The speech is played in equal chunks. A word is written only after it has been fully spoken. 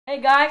Hey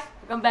guys,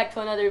 welcome back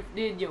to another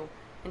video.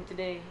 And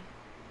today,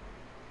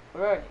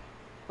 where are they?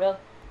 Well,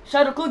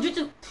 Shadow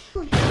Kojutsu.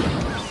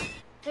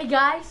 Hey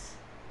guys,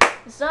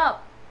 what's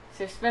up? It's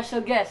your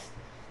special guest.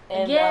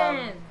 And,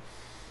 Again.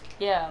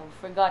 yeah, we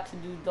forgot to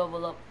do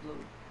double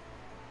upload.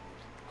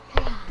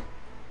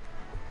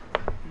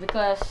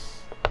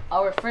 Because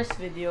our first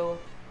video,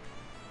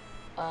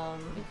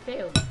 It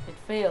failed. it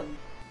failed.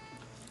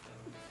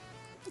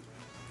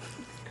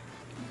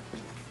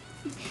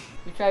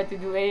 We tried to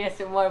do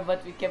ASMR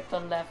but we kept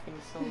on laughing,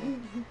 so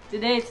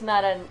today it's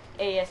not an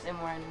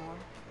ASMR anymore.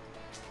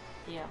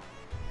 Yeah.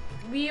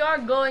 We are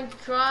going to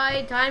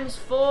try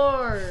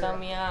 ×4.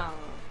 Samyang.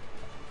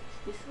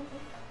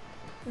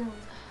 No.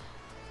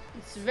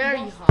 It's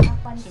very hot.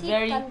 It's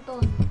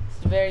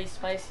very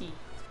spicy.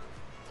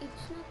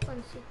 It's not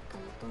pancit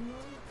canton.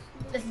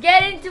 Let's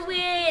get into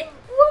it.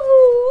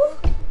 Woo!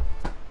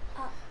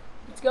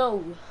 Let's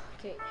go.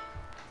 Okay.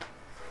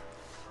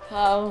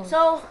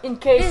 So, In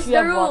case this you the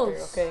have water,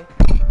 rules. okay?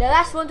 The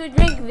last one to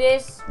drink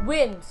this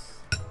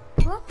wins.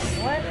 What?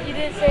 What? You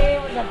didn't say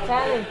it was a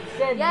challenge. You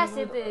said Yes,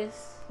 we it would, is.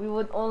 we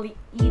would only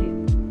eat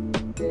it.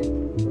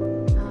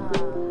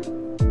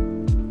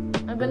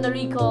 I'm gonna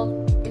recall.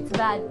 It's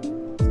bad.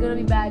 It's gonna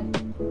be bad.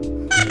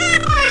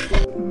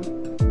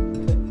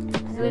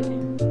 Do it.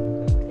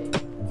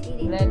 Eat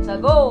it. Let's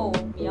go,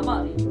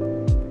 Miyamari.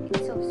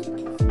 It's so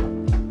spicy.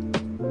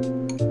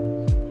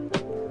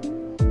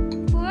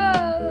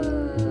 Whoa!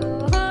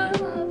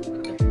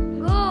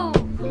 Go!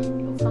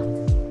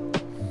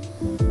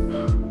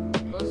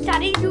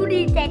 Study to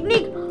the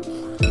technique.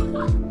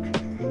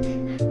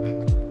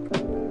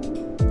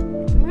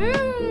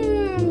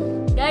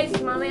 Guys,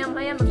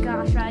 mamaya-maya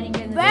magkaka-shining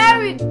ka na.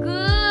 Very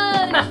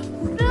good.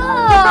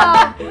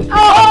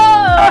 Oh!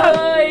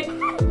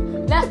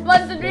 Last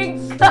one to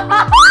drink. It's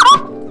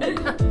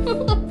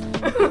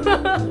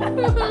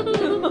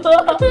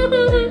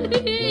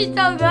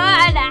so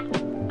good.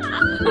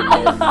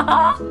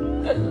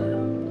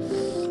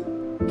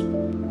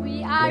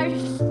 We are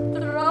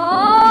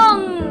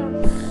strong.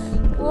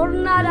 We're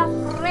not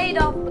afraid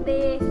of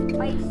the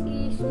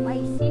spicy.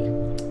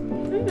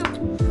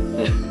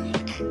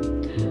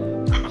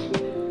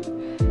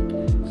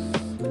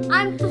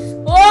 I'm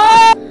too.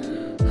 Oh!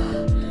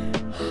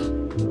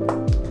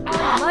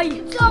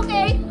 It's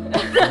okay.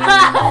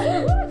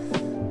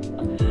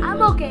 I'm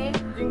okay. I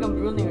think I'm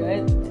drooling,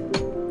 right?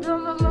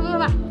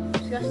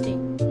 Disgusting.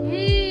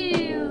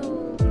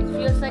 Ew. It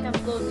feels like I'm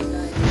floating,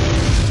 guys.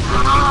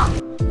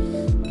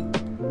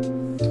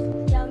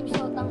 Yummy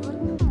so tangan.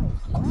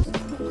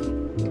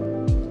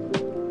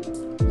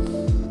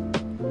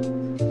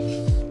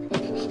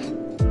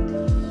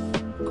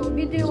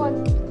 Kobe, do you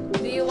want?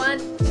 Do you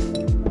want?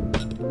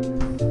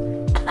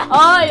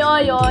 Oi,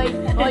 oi, oi.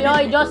 Oi,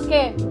 oi,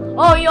 Josuke.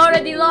 Oh, you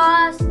already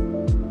lost.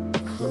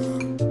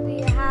 We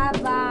have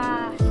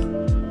a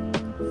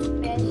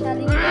special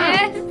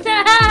guest.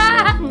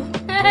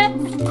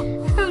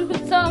 I'm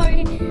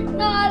sorry.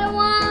 No, I don't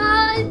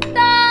want.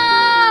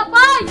 Stop!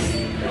 Ay!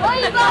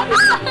 Ay,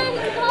 bakit?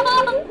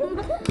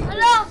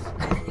 Hello?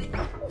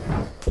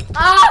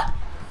 Ah!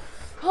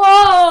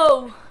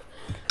 Oh!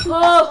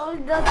 Oh!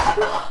 Hold that.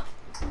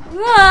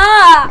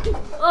 Ah!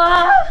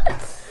 Ah!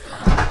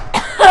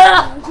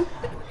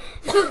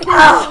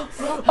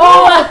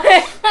 Oh my!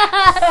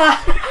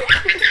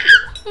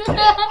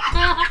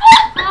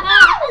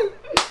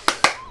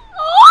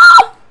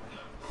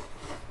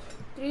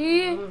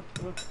 3,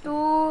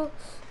 2,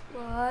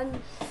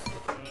 1.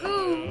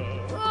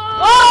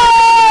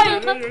 Oy!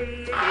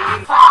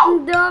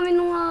 Ang dami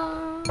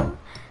nung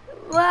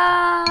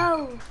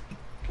wow!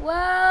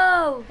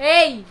 Wow!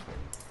 Hey!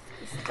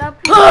 Stop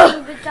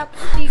using the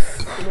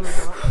chopsticks.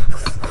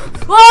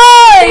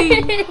 Oy!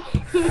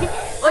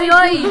 Oy,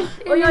 oy!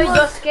 Oy, oy,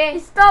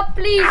 Josuke! Stop,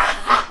 please!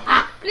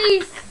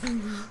 Please!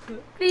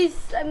 Please,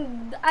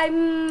 I'm.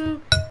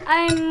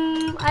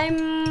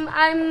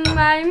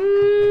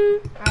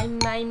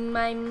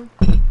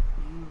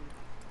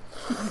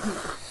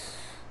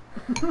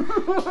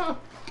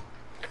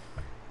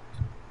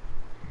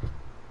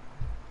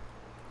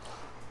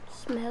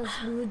 Smells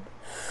good.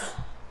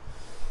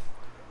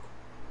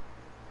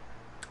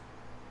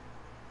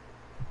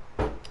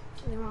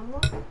 You want more?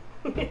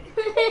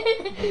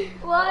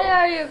 Why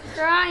are you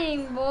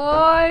crying,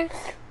 boy?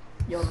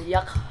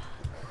 Yuck.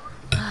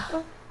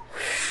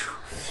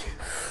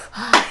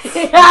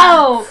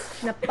 Ow!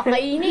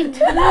 Napakainit!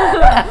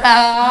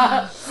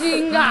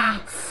 Singa!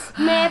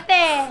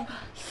 Mete!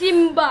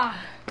 Simba!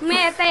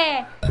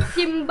 Mete!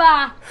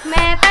 Simba!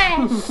 Mete!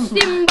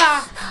 Simba!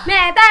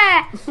 Mete!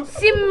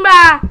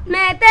 Simba!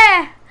 Mete!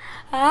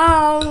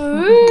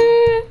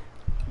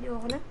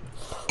 Ayoko na.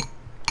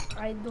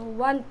 I don't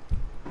want.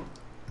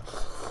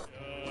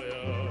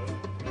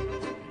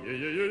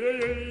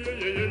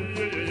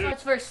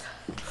 Starts first.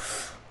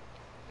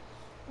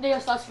 Leo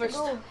starts first.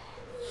 Go.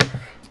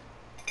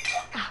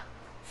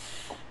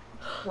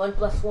 1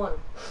 plus 1.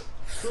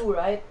 2,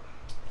 right?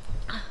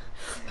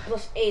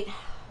 Plus 8.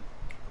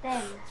 10.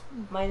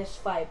 Minus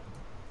 5.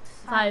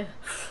 5.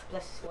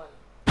 Plus 1.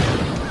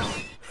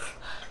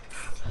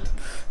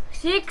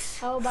 6.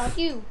 How about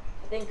you?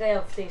 I think I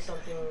have to say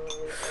something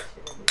really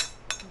passionate.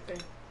 Okay.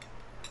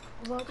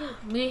 How about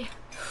you? Me.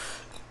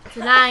 It's a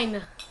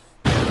 9.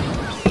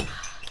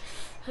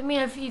 I mean,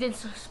 I've eaten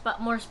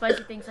more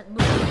spicy things at booth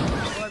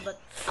before, but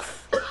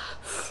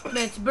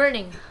man, it's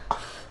burning.